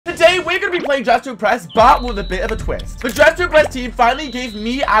playing Dress to Impress, but with a bit of a twist. The Dress to Impress team finally gave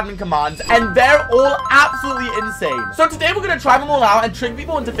me admin commands, and they're all absolutely insane. So today we're gonna try them all out and trick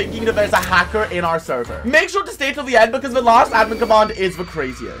people into thinking that there's a hacker in our server. Make sure to stay till the end because the last admin command is the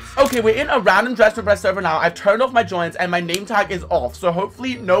craziest. Okay, we're in a random Dress to Impress server now. I've turned off my joins and my name tag is off, so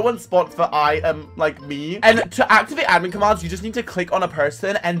hopefully no one spots that I am like me. And to activate admin commands, you just need to click on a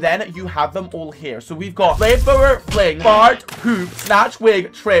person and then you have them all here. So we've got flamethrower, fling, fart, poop, snatch,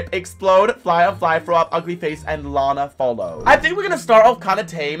 wig, trip, explode, fly on fly, throw up, ugly face, and Lana follow. I think we're gonna start off kind of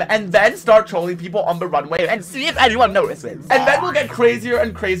tame and then start trolling people on the runway and see if anyone notices. And then we'll get crazier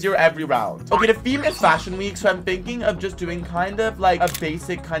and crazier every round. Okay, the theme is fashion week, so I'm thinking of just doing kind of like a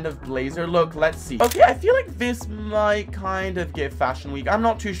basic kind of blazer look. Let's see. Okay, I feel like this might kind of give fashion week. I'm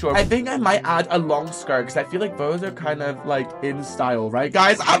not too sure. I think I might add a long skirt because I feel like those are kind of like in style, right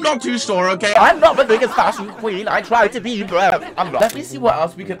guys? I'm not too sure, okay? I'm not the biggest fashion queen. I try to be, but I'm not. Let me see what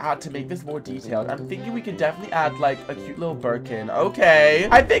else we can add to make this more detailed. I'm thinking we could definitely add like a cute little Birkin. Okay,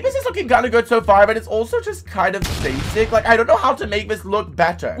 I think this is looking kind of good so far, but it's also just kind of basic. Like, I don't know how to make this look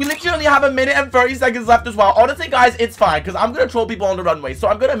better. We literally only have a minute and 30 seconds left as well. Honestly, guys, it's fine because I'm gonna troll people on the runway, so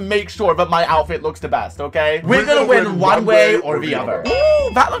I'm gonna make sure that my outfit looks the best, okay? We're gonna win one way or the other.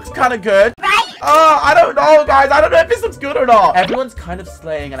 Ooh, that looks kind of good. I don't know, guys. I don't know if this looks good or not. Everyone's kind of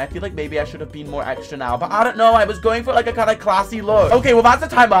slaying, and I feel like maybe I should have been more extra now, but I don't know. I was going for like a kind of classy look. Okay, well, that's the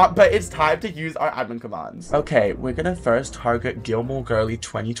time up, but it's time to use our admin commands. Okay, we're gonna first target Gilmore Girly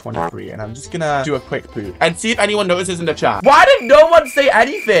 2023, and I'm just gonna do a quick poop and see if anyone notices in the chat. Why did no one say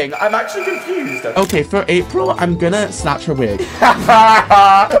anything? I'm actually confused. Okay, for April, I'm gonna snatch her wig.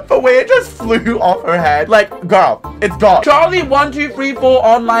 The way it just flew off her head. Like, girl, it's gone. Charlie1234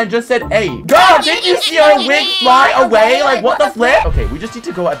 online just said, hey, girl, did you see her wig fly away? Like, what the flip? Okay, we just need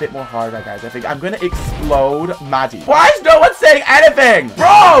to go a bit more harder, guys. I think I'm gonna explode Maddie. Why is no one saying anything?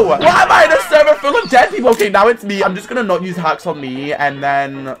 Bro, why am I in a server full of dead people? Okay, now it's me. I'm just gonna not use hacks on me, and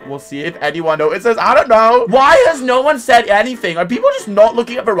then we'll see if anyone notices. I don't know. Why has no one said anything? Are people just not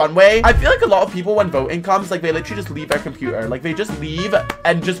looking at the runway? I feel like a lot of people, when voting comes, like, they literally just leave their computer. Like, they just leave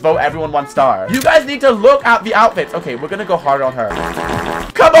and just vote everyone 1 star. You guys need to look at the outfits. Okay, we're gonna go hard on her.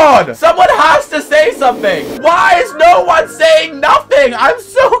 Come on! Someone has to say something! Why is no one saying nothing? I'm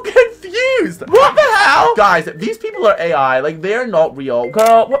so confused! What the hell? Guys, these people are AI. Like, they're not real.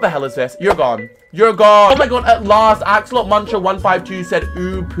 Girl, what the hell is this? You're gone. You're gone. Oh my god, at last, Axelot Muncher 152 said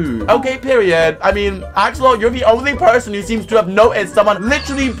ooh poo. Okay, period. I mean, Axelot, you're the only person who seems to have noticed someone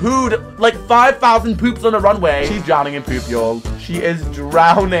literally pooed like 5,000 poops on a runway. She's drowning in poop, y'all. She is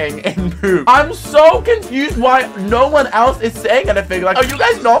drowning in poop. I'm so confused why no one else is saying anything. Like, are you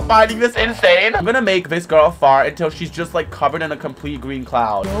guys not finding this insane? I'm gonna make this girl fart until she's just like covered in a complete green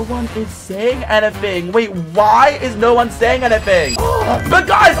cloud. No one is saying anything. Wait, why is no one saying anything? But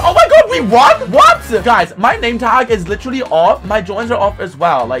guys, oh my god, we won? What? Guys, my name tag is literally off. My joins are off as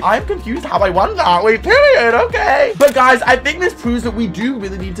well. Like, I'm confused how I won that. Wait, period. Okay. But guys, I think this proves that we do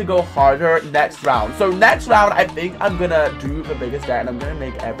really need to go harder next round. So next round, I think I'm gonna do the biggest dare and I'm gonna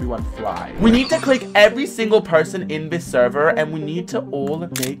make everyone fly. We need to click every single person in this server and we need to all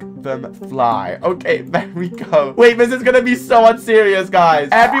make them fly. Okay, there we go. Wait, this is gonna be so unserious, guys.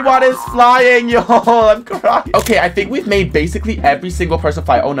 Everyone is flying, y'all. I'm crying. Okay, I think we've made basically every single person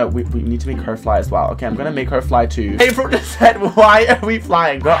fly. Oh no, we need to make her fly as well. Okay, I'm gonna make her fly too. April just said, why are we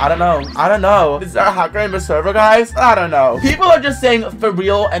flying? Girl, I don't know. I don't know. Is there a hacker in the server, guys? I don't know. People are just saying for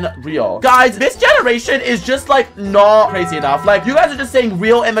real and real. Guys, this generation is just like not crazy enough. Like, you guys are just saying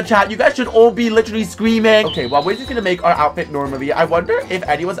real in the chat. You guys should all be literally screaming. Okay, well, we're just gonna make our outfit normally. I wonder if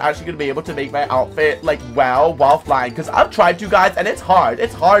anyone's actually gonna be able to make my outfit like well while flying, because I've tried to, guys, and it's hard.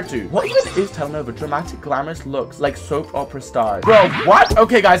 It's hard to. What even is telenova? Dramatic, glamorous looks like soap opera stars. Bro, what?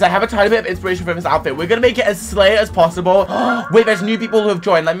 Okay, guys, I have a tiny bit of inspiration for this outfit. We're gonna make it as slay as possible. Wait, there's new people who have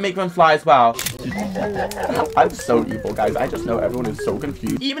joined. Let me make them fly as well. I'm so evil, guys. I just know everyone is so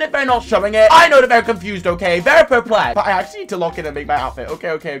confused. Even if they're not showing it, I know that they're confused, okay? They're perplexed. But I actually need to lock in and make my outfit.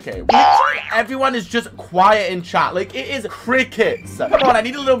 Okay. Literally, everyone is just quiet in chat. Like, it is crickets. Come on, I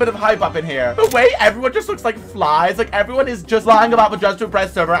need a little bit of hype up in here. The way everyone just looks like flies. Like, everyone is just lying about the Dress to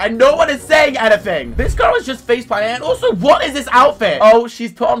Impress server, and no one is saying anything. This girl is just face planting. And also, what is this outfit? Oh,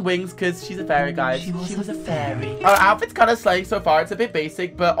 she's put on wings because she's a fairy, guys. She was a fairy. Our outfit's kind of slaying so far. It's a bit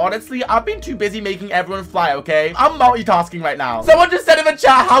basic, but honestly, I've been too busy making everyone fly, okay? I'm multitasking right now. Someone just said in the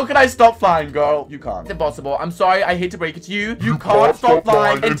chat, how can I stop flying, girl? You can't. It's impossible. I'm sorry. I hate to break it to you. You can't stop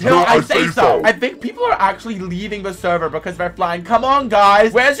flying until I say so. I think people are actually leaving the server because they're flying. Come on,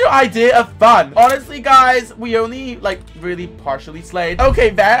 guys. Where's Where's your idea of fun? Honestly, guys, we only, like, really partially slayed. Okay,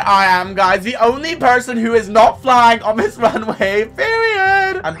 there I am, guys. The only person who is not flying on this runway,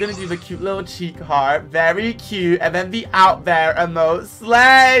 period. I'm gonna do the cute little cheek heart. Very cute. And then the out there emote.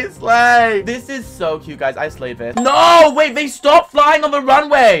 Slay, slay. This is so cute, guys. I slayed this. No, wait, they stopped flying on the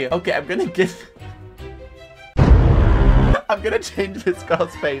runway. Okay, I'm gonna give... I'm gonna change this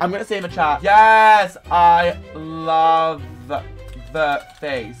girl's face. I'm gonna say in the chat, yes, I love the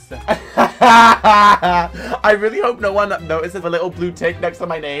face. I really hope no one notices the little blue tick next to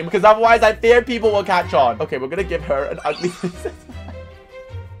my name, because otherwise I fear people will catch on. Okay, we're gonna give her an ugly face.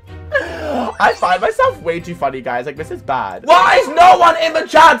 I find myself way too funny, guys. Like, this is bad. Why is no one in the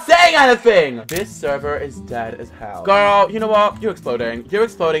chat saying anything? This server is dead as hell. Girl, you know what? You're exploding. You're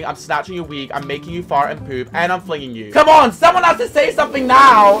exploding. I'm snatching your wig. I'm making you fart and poop. And I'm flinging you. Come on, someone has to say something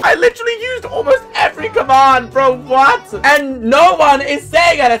now. I literally used almost every command, bro. What? And no one is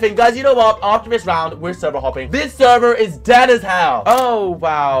saying anything. Guys, you know what? After this round, we're server hopping. This server is dead as hell. Oh,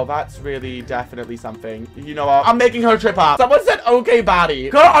 wow. That's really definitely something. You know what? I'm making her trip up. Someone said, okay, baddie.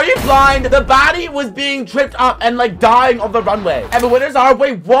 Girl, are you blind? The baddie was being tripped up and like dying on the runway. And the winners are,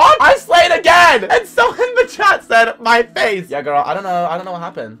 wait, what? I slayed again. And someone in the chat said, my face. Yeah, girl, I don't know. I don't know what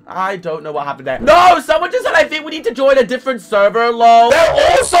happened. I don't know what happened there. No, someone just said, I think we need to join a different server, lol. They're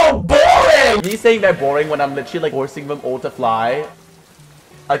all so boring. Me saying they're boring when I'm literally like forcing them all to fly.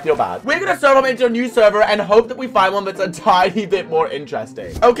 I feel bad. We're gonna serve them into a new server and hope that we find one that's a tiny bit more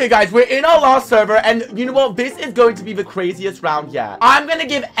interesting. Okay, guys, we're in our last server, and you know what? This is going to be the craziest round yet. I'm gonna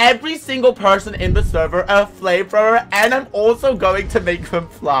give every single person in the server a flamethrower, and I'm also going to make them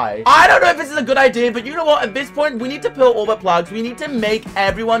fly. I don't know if this is a good idea, but you know what? At this point, we need to pull all the plugs. We need to make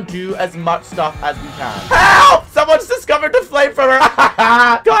everyone do as much stuff as we can. Help! Someone's discovered the flamethrower.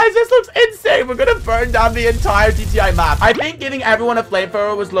 Guys, this looks insane. We're gonna burn down the entire GTI map. I think giving everyone a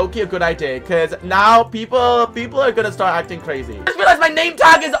flamethrower was low-key a good idea, because now people are gonna start acting crazy. I just realized my name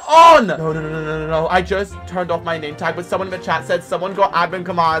tag is on. No. I just turned off my name tag, but someone in the chat said someone got admin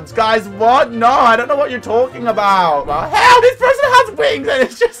commands. Guys, what? No, I don't know what you're talking about. Well, hell, this person has wings and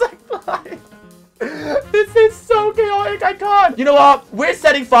it's just like flying. This is so chaotic. I can't. You know what? We're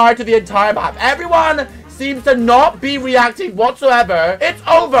setting fire to the entire map. Everyone seems to not be reacting whatsoever. It's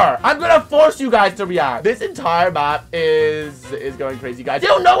over. I'm gonna force you guys to react. This entire map is going crazy, guys.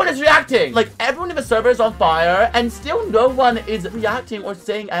 Still no one is reacting. Like, everyone in the server is on fire and still no one is reacting or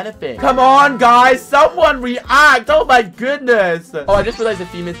saying anything. Come on, guys, someone react. Oh my goodness. Oh, I just realized the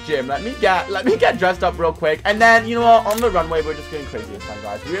theme is gym. Let me get dressed up real quick, and then you know what, on the runway we're just going crazy this time,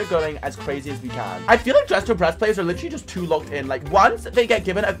 guys. We're going as crazy as we can. I feel like dress to impress players are literally just too locked in. Like, once they get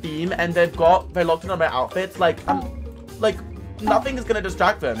given a theme and they're locked in on their outfits, like, nothing is gonna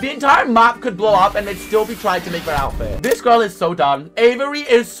distract them. The entire map could blow up and they'd still be trying to make their outfit. This girl is so done. Avery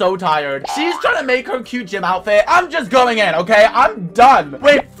is so tired. She's trying to make her cute gym outfit. I'm just going in, okay? I'm done.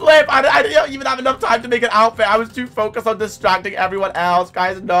 Wait, Flip, I didn't even have enough time to make an outfit. I was too focused on distracting everyone else.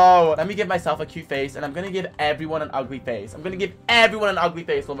 Guys, no. Let me give myself a cute face, and I'm gonna give everyone an ugly face. I'm gonna give everyone an ugly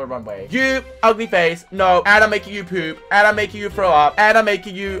face on the runway. You, ugly face. No. And I'm making you poop. And I'm making you throw up. And I'm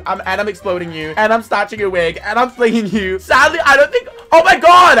making you, and I'm exploding you. And I'm snatching your wig. And I'm flinging you. Sadly, I don't think... Oh my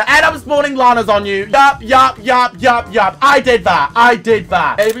god! And I'm spawning Lana's on you. Yup. I did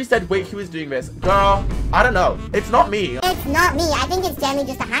that. Avery said, wait, who is doing this? Girl, I don't know. It's not me. It's not me. I think it's generally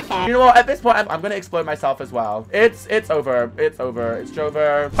just a hacker. You know what? At this point, I'm gonna explode myself as well. It's over. It's over.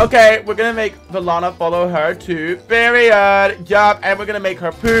 Okay, we're gonna make the Lana follow her too. Period. Yup. And we're gonna make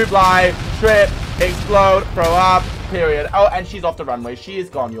her poop, lie, trip, explode, throw up. Period. Oh, and she's off the runway. She is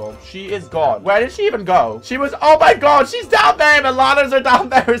gone, y'all. She is gone. Where did she even go? She was... Oh my god, she's down there. The Lanas are down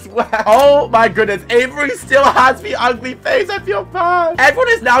there as well. Oh my goodness. Avery still has the ugly face. I feel bad. Everyone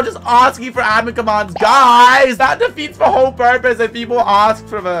is now just asking for admin commands. Guys, that defeats the whole purpose if people ask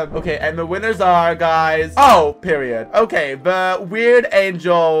for them. Okay, and the winners are, guys... Oh, period. Okay, the weird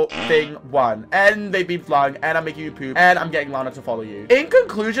angel thing won. And they've been flung. And I'm making you poop. And I'm getting Lana to follow you. In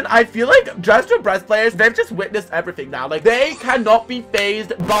conclusion, I feel like Dress to Impress players, they've just witnessed everything now. Like, they cannot be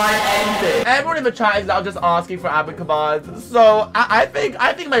phased by anything. Everyone in the chat is now just asking for admin commands. So I think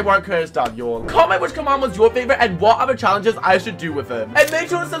my work here is done, y'all. Comment which command was your favorite and what other challenges I should do with them. And make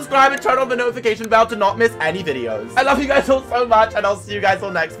sure to subscribe and turn on the notification bell to not miss any videos. I love you guys all so much, and I'll see you guys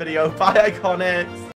on the next video. Bye, iconics.